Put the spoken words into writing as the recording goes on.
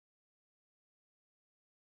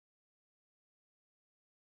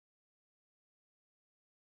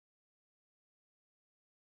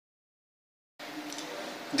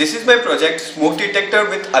This is my project Smoke Detector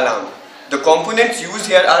with Alarm. The components used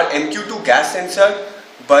here are MQ2 gas sensor,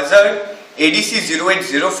 buzzer,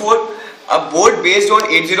 ADC0804, a board based on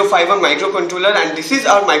 8051 microcontroller, and this is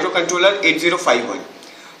our microcontroller 8051.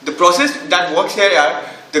 The process that works here are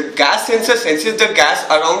the gas sensor senses the gas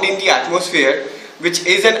around in the atmosphere, which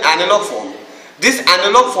is an analog form. This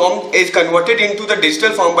analog form is converted into the digital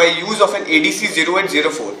form by use of an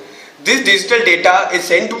ADC0804. This digital data is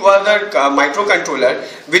sent to our microcontroller,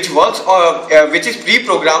 which which is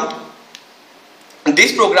pre-programmed.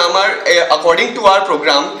 This programmer, according to our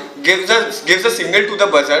program, gives a signal to the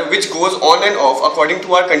buzzer, which goes on and off according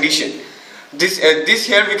to our condition. This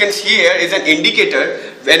here we can see here is an indicator.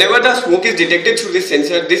 Whenever the smoke is detected through this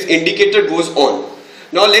sensor, this indicator goes on.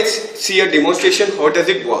 Now let's see a demonstration how does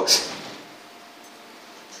it works.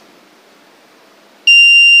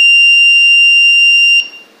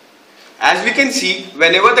 As we can see,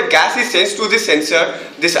 whenever the gas is sensed to this sensor,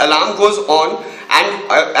 this alarm goes on,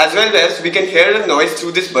 and as well as we can hear the noise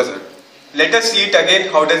through this buzzer. Let us see it again,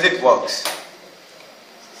 how does it works.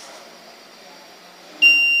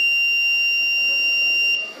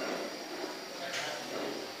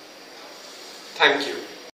 Thank you.